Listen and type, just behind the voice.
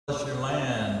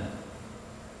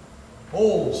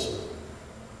holds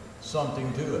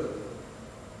something to it.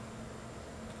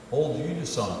 Holds you to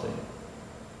something.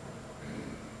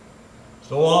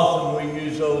 So often we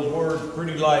use those words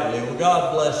pretty lightly. Well,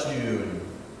 God bless you.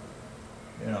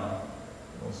 And,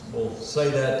 we'll say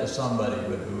that to somebody,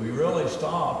 but do we really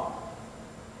stop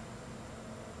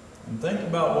and think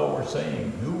about what we're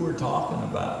saying, who we're talking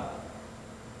about,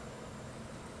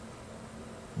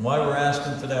 and why we're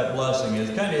asking for that blessing?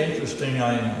 It's kind of interesting.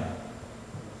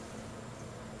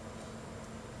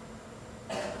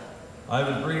 I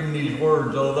was reading these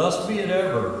words, "Oh, thus be it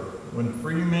ever, when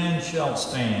free men shall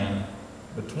stand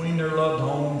between their loved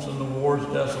homes and the war's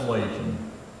desolation,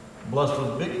 blessed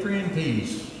with victory and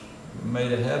peace, we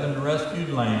made a heaven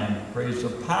rescued land, praise the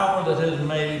power that has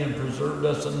made and preserved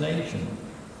us a nation.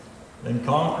 Then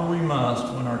conquer we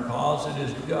must when our cause it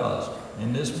is just,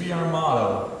 and this be our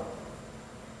motto,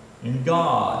 in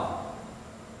God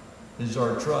is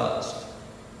our trust."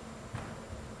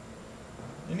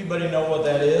 Anybody know what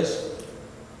that is?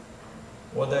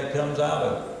 What that comes out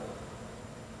of?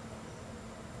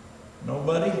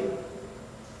 Nobody?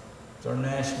 It's our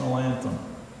national anthem.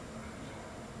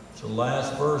 It's the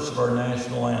last verse of our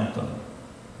national anthem.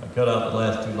 I cut out the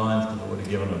last two lines because I would have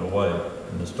given it away.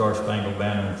 "And the Star-Spangled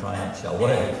Banner in triumph shall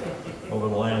wave over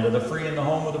the land of the free and the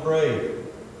home of the brave."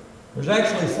 There's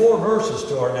actually 4 verses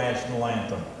to our national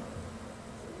anthem.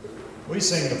 We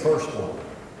sing the first one.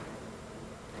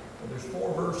 But there's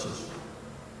 4 verses.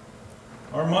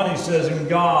 Our money says, "In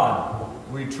God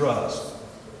we trust."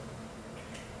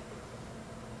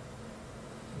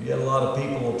 Yet a lot of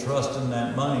people will trust in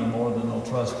that money more than they'll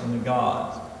trust in the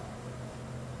God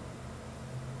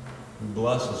who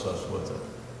blesses us with it.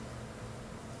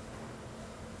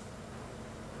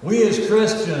 We as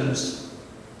Christians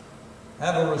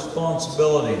have a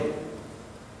responsibility.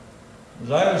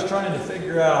 As I was trying to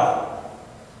figure out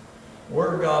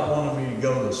where God wanted me to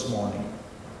go this morning,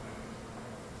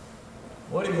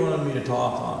 what He wanted me to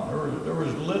talk on, there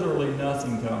was literally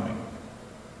nothing coming.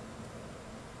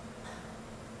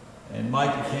 And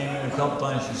Micah came in a couple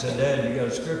times. She said, "Dad, you got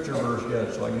a scripture verse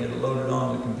yet so I can get it loaded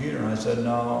on the computer?" And I said,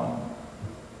 "No."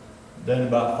 Then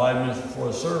about 5 minutes before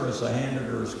the service, I handed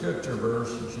her a scripture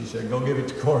verse, and she said, "Go give it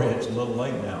to Corey. It's a little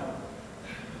late now."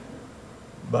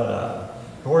 But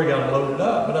Corey got it loaded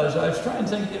up. But I was trying to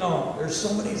think, there's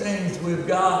so many things we've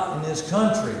got in this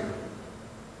country.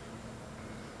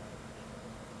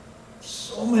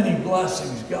 So many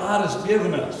blessings God has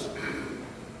given us.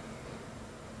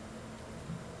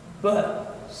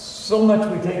 But so much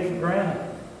we take for granted.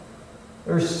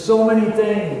 There's so many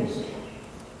things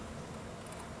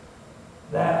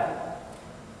that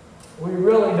we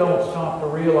really don't stop to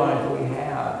realize we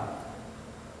have,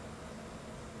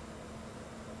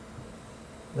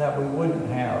 that we wouldn't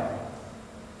have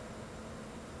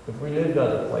if we lived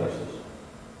other places.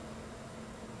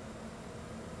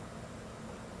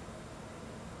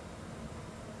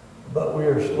 But we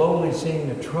are slowly seeing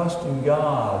the trust in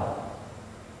God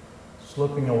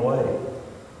slipping away.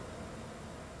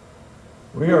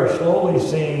 We are slowly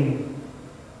seeing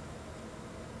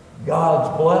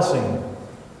God's blessing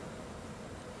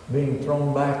being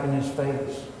thrown back in His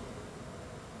face.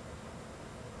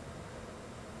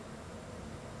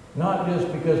 Not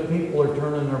just because people are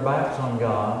turning their backs on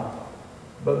God,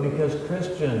 but because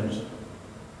Christians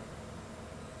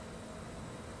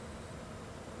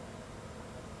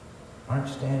aren't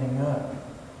standing up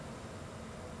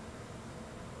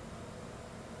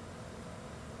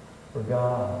for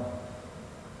God.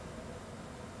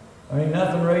 I mean,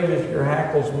 nothing raises your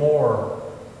hackles more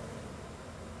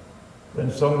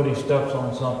than somebody steps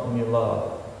on something you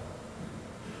love.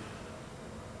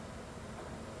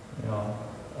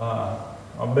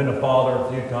 I've been a father a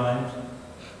few times.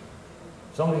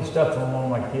 Somebody steps on one of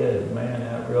my kids, man,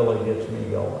 that really gets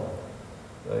me going.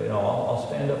 I'll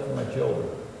stand up for my children.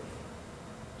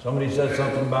 Somebody said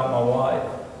something about my wife.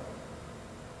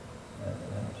 That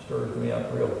stirs me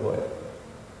up real quick.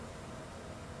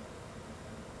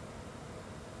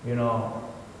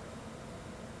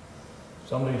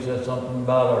 Somebody said something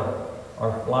about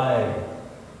our flag,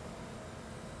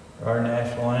 our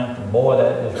national anthem. Boy,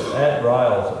 that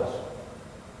riles us.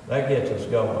 That gets us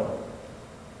going.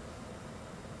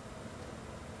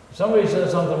 Somebody said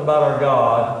something about our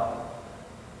God,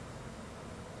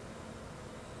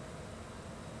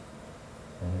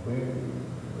 and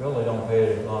we really don't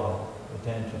pay a lot of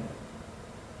attention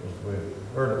because we've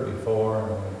heard it before,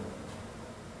 and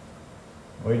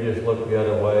we just look the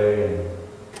other way, and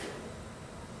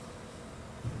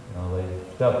they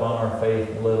step on our faith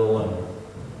a little and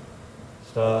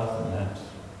stuff, and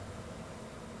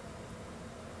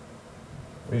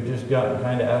we've just gotten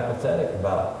kind of apathetic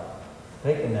about it.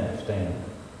 taking that stand.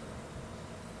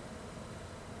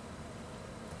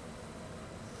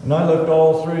 And I looked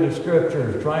all through the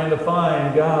scriptures trying to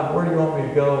find, God, where do you want me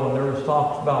to go? And there was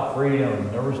talks about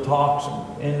freedom. There was talks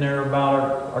in there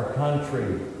about our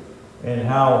country and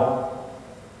how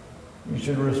you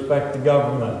should respect the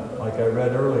government, like I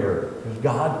read earlier, because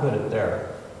God put it there.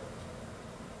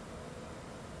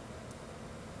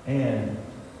 And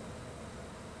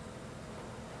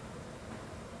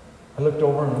I looked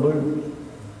over in Luke,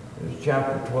 it was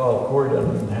chapter 12. Corey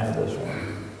doesn't even have this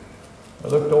one. I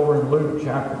looked over in Luke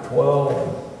chapter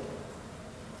 12.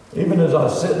 Even as I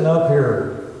was sitting up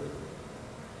here,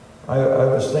 I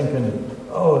was thinking,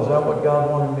 oh, is that what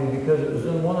God wanted me? Because it was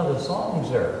in one of the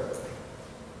songs there.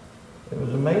 It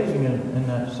was amazing in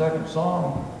that second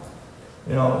song.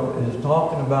 You know, it's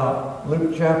talking about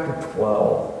Luke chapter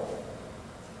 12,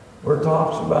 where it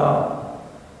talks about,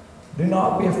 do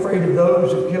not be afraid of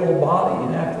those who kill the body,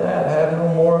 and after that have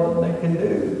no more than they can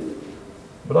do.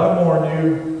 But I warn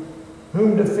you,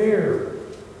 whom to fear.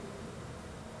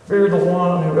 Fear the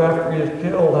one who after he is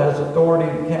killed has authority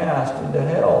to cast into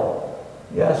hell.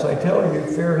 Yes, I tell you,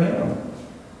 fear him.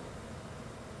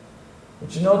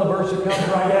 But you know the verse that comes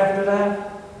right after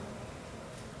that?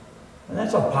 And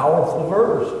that's a powerful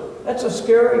verse. That's a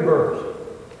scary verse.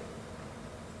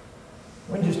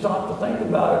 When you stop to think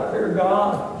about it, fear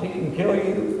God, he can kill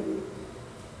you,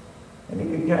 and he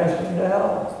can cast you into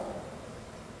hell.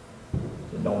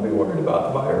 So don't be worried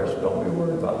about the virus. Don't be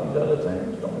worried about these other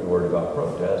things. Don't be worried about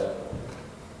protests.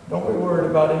 Don't be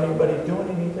worried about anybody doing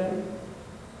anything.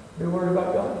 Be worried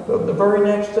about God. But the very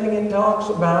next thing it talks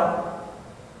about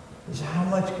is how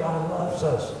much God loves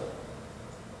us.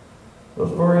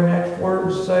 Those very next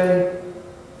words say,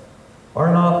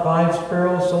 are not 5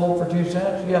 sparrows sold for 2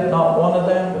 cents? Yet not one of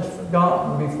them is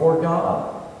forgotten before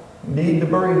God. Indeed, the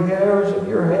very hairs of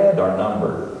your head are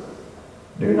numbered.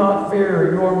 Do not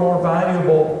fear, you are more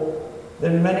valuable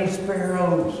than many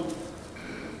sparrows.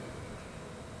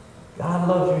 God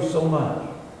loves you so much.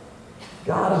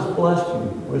 God has blessed you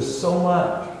with so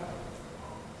much.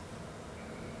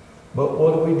 But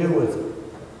what do we do with it?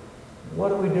 What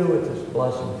do we do with this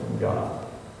blessing from God?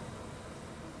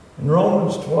 In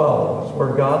Romans 12 is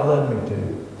where God led me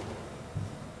to.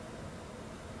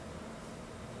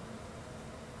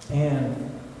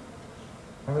 And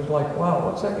I was like, wow,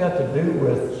 what's that got to do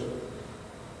with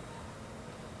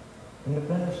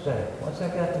Independence Day? What's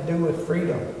that got to do with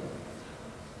freedom?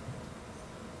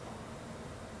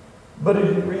 But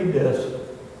as you read this,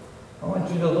 I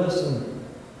want you to listen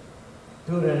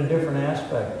to it in a different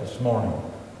aspect this morning.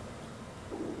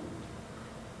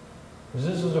 Because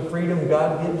this is a freedom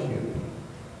God gives you.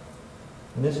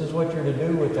 And this is what you're to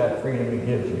do with that freedom He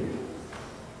gives you.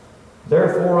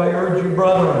 Therefore, I urge you,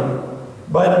 brethren,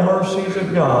 by the mercies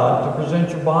of God, to present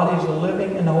your bodies a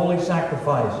living and holy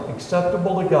sacrifice,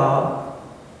 acceptable to God,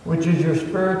 which is your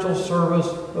spiritual service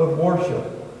of worship.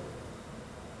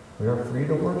 We are free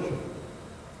to worship.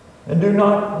 And do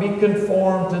not be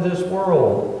conformed to this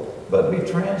world, but be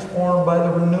transformed by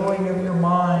the renewing of your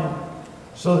mind,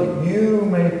 so that you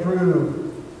may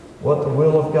prove what the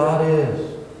will of God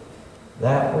is,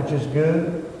 that which is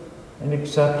good and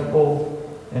acceptable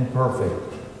and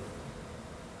perfect.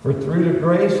 For through the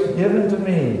grace given to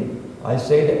me, I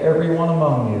say to everyone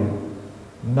among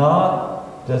you,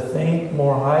 not to think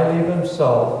more highly of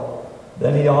himself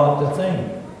than he ought to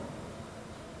think,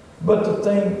 but to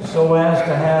think so as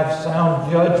to have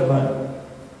sound judgment,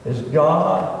 as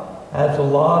God has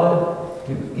allotted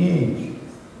to each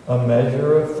a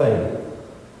measure of faith.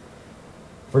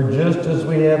 For just as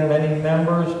we have many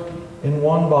members in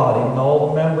one body, and all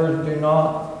the members do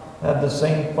not have the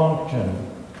same function,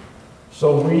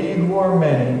 so we who are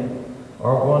many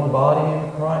are one body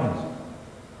in Christ,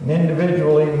 and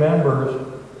individually members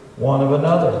one of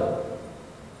another.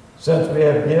 Since we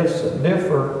have gifts that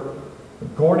differ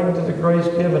according to the grace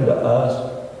given to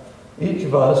us, each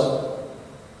of us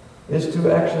is to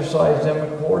exercise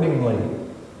them accordingly.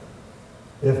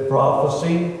 If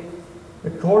prophecy,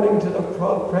 according to the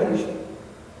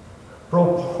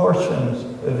proportions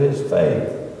of his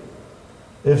faith.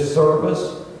 If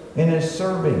service, in his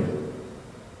serving.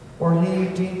 Or he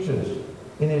who teaches,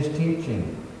 in his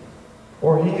teaching.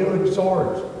 Or he who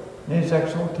exhorts, in his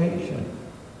exhortation.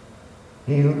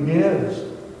 He who gives,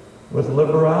 with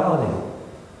liberality.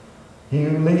 He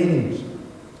who leads,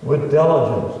 with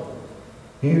diligence.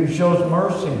 He who shows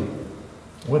mercy,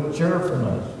 with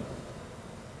cheerfulness.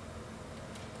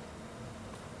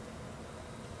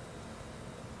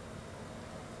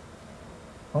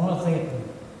 I want to think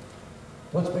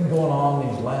what's been going on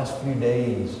these last few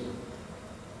days,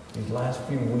 these last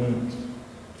few weeks,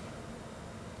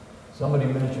 Somebody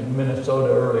mentioned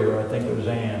Minnesota earlier. I think it was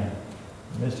Ann.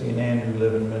 Missy and Andrew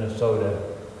live in Minnesota.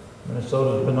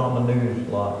 Minnesota's been on the news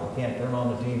a lot. You can't turn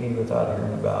on the TV without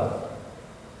hearing about it.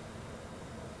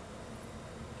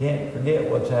 Can't forget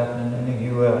what's happening in the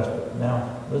U.S. But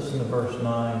now, listen to verse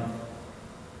 9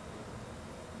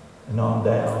 and on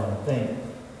down and think.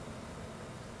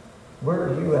 Where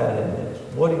are you at in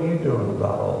this? What are you doing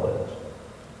about all this?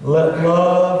 Let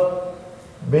love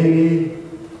be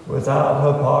without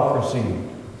hypocrisy.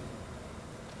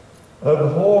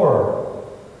 Abhor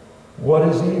what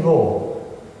is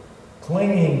evil,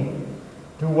 clinging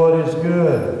to what is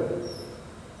good.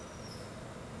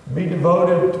 Be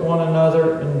devoted to one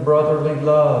another in brotherly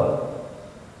love.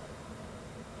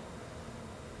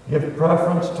 Give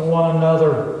preference to one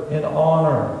another in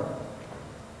honor,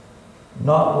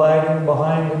 not lagging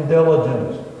behind in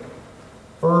diligence,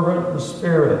 fervent in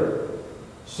spirit,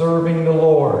 serving the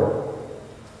Lord,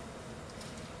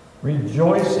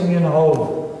 rejoicing in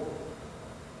hope,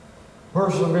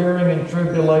 persevering in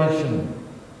tribulation,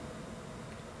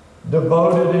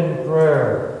 devoted in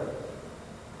prayer,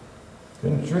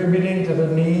 contributing to the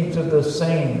needs of the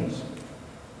saints,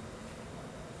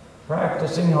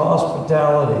 practicing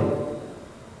hospitality.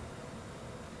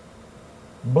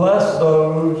 Bless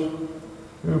those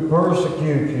who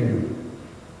persecute you.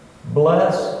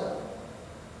 Bless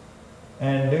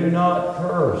and do not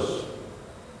curse.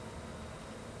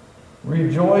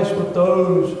 Rejoice with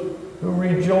those who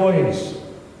rejoice,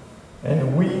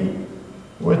 and weep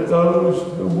with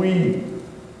those who weep.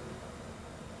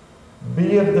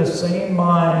 Be of the same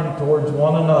mind towards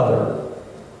one another.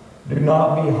 Do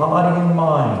not be haughty in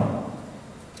mind,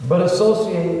 but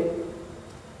associate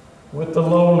with the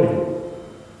lowly.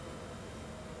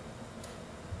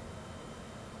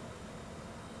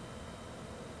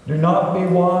 Do not be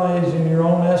wise in your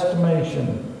own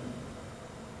estimation.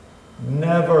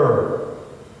 Never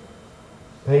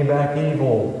pay back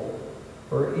evil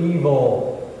for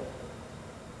evil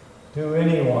to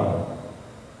anyone.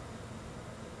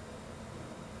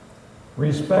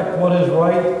 Respect what is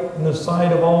right in the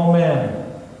sight of all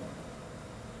men.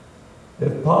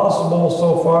 If possible,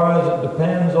 so far as it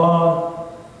depends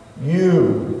on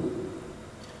you.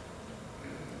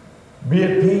 Be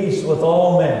at peace with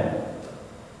all men.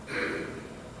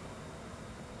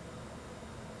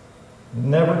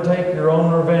 Never take your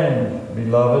own revenge,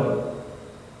 beloved,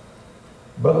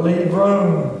 but leave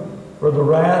room for the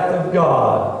wrath of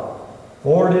God.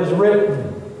 For it is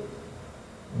written,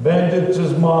 vengeance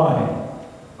is mine,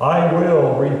 I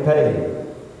will repay,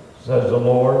 says the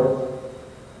Lord.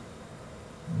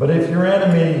 But if your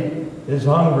enemy is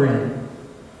hungry,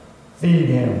 feed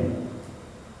him.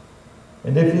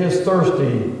 And if he is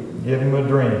thirsty, give him a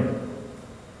drink.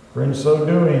 For in so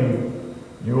doing,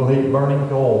 you will heap burning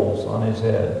coals on his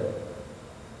head.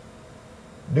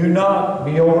 Do not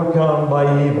be overcome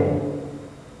by evil,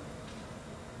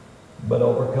 but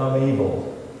overcome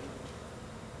evil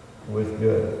with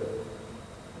good.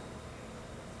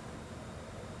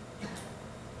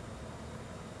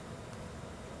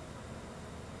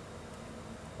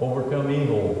 Overcome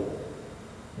evil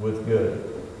with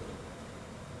good.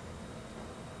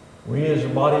 We as the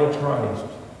body of Christ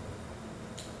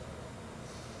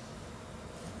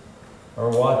are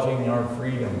watching our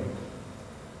freedom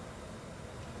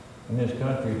in this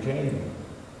country changing.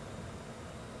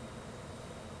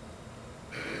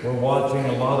 We're watching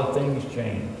a lot of things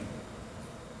change.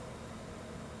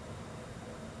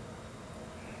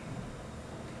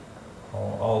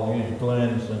 I'll use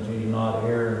Glenn since he's not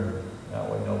here, and that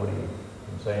way nobody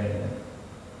can say anything.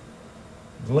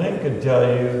 Glenn could tell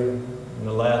you in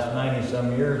the last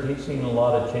 90-some years, he's seen a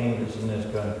lot of changes in this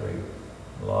country.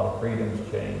 A lot of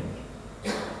freedoms changed.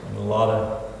 And a lot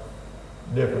of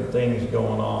different things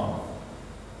going on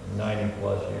in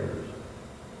 90-plus years.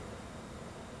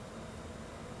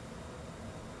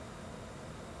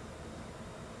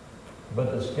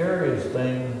 But the scariest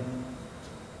thing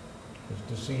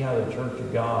is to see how the Church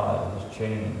of God has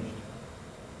changed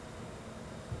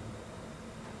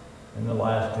in the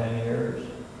last 10 years,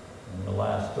 in the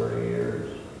last 30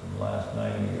 years, in the last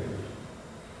 90 years.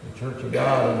 The Church of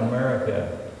God in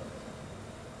America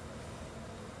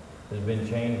has been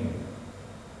changing.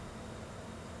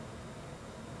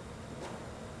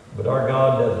 But our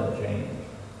God doesn't change.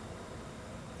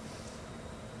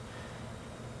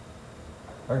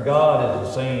 Our God is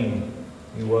the same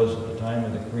He was at the time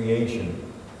of the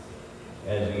creation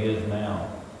as He is now.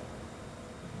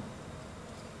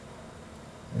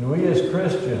 And we as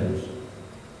Christians,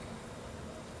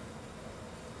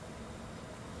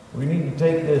 we need to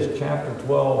take this chapter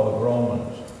 12 of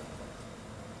Romans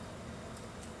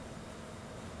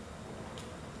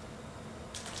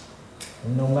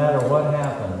And no matter what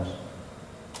happens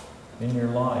in your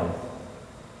life,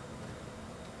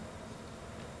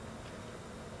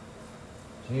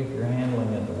 see if you're handling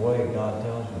it the way God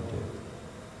tells you to.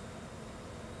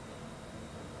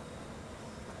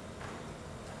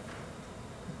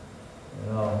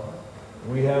 You know,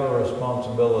 we have a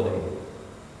responsibility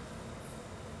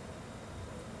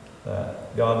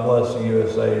that God bless the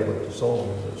USA with the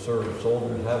soldiers that serve.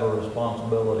 Soldiers have a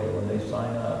responsibility when they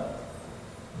sign up.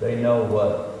 They know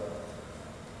what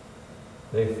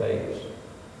they face.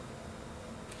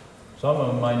 Some of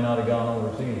them might not have gone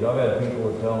overseas. I've had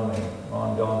people that tell me,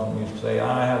 Ron Johnson used to say,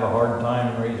 I have a hard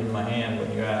time raising my hand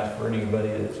when you ask for anybody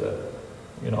that's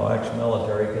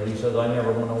ex-military, because he says, I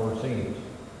never went overseas.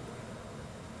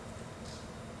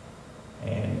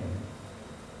 And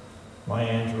my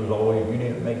answer was always, you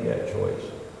didn't make that choice.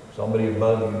 Somebody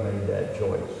above you made that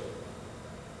choice.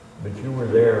 But you were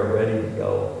there ready to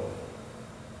go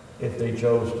if they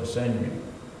chose to send you.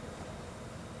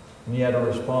 And you had a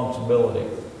responsibility.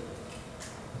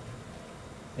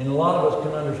 And a lot of us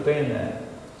can understand that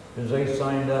because they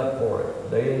signed up for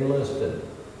it. They enlisted.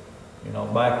 You know,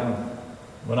 back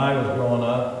when I was growing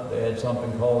up, they had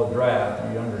something called a draft.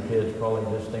 You younger kids probably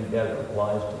just think that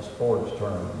applies to sports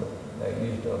terms, but that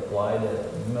used to apply to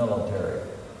the military.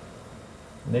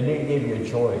 And they didn't give you a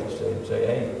choice. They'd say,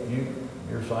 hey,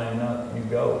 you're signing up, you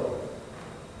go.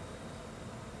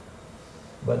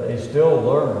 But they still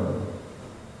learn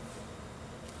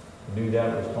to do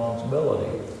that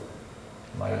responsibility.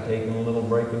 Might have taken a little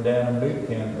breaking down in boot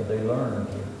camp, but they learned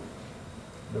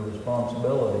the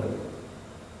responsibility.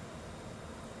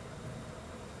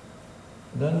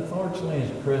 But unfortunately,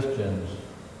 as Christians,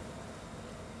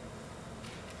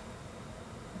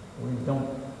 we don't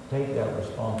take that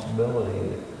responsibility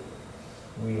that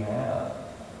we have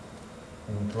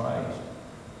in Christ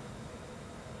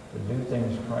to do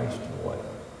things Christ's way,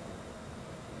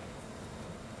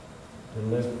 to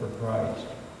live for Christ.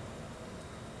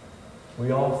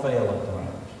 We all fail at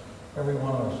times. Every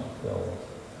one of us fails.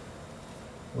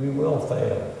 We will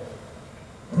fail.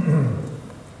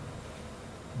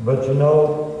 But you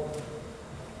know,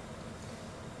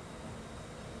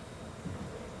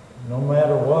 no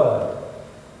matter what,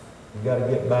 you got to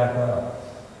get back up.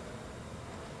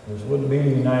 This wouldn't be the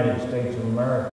United States of America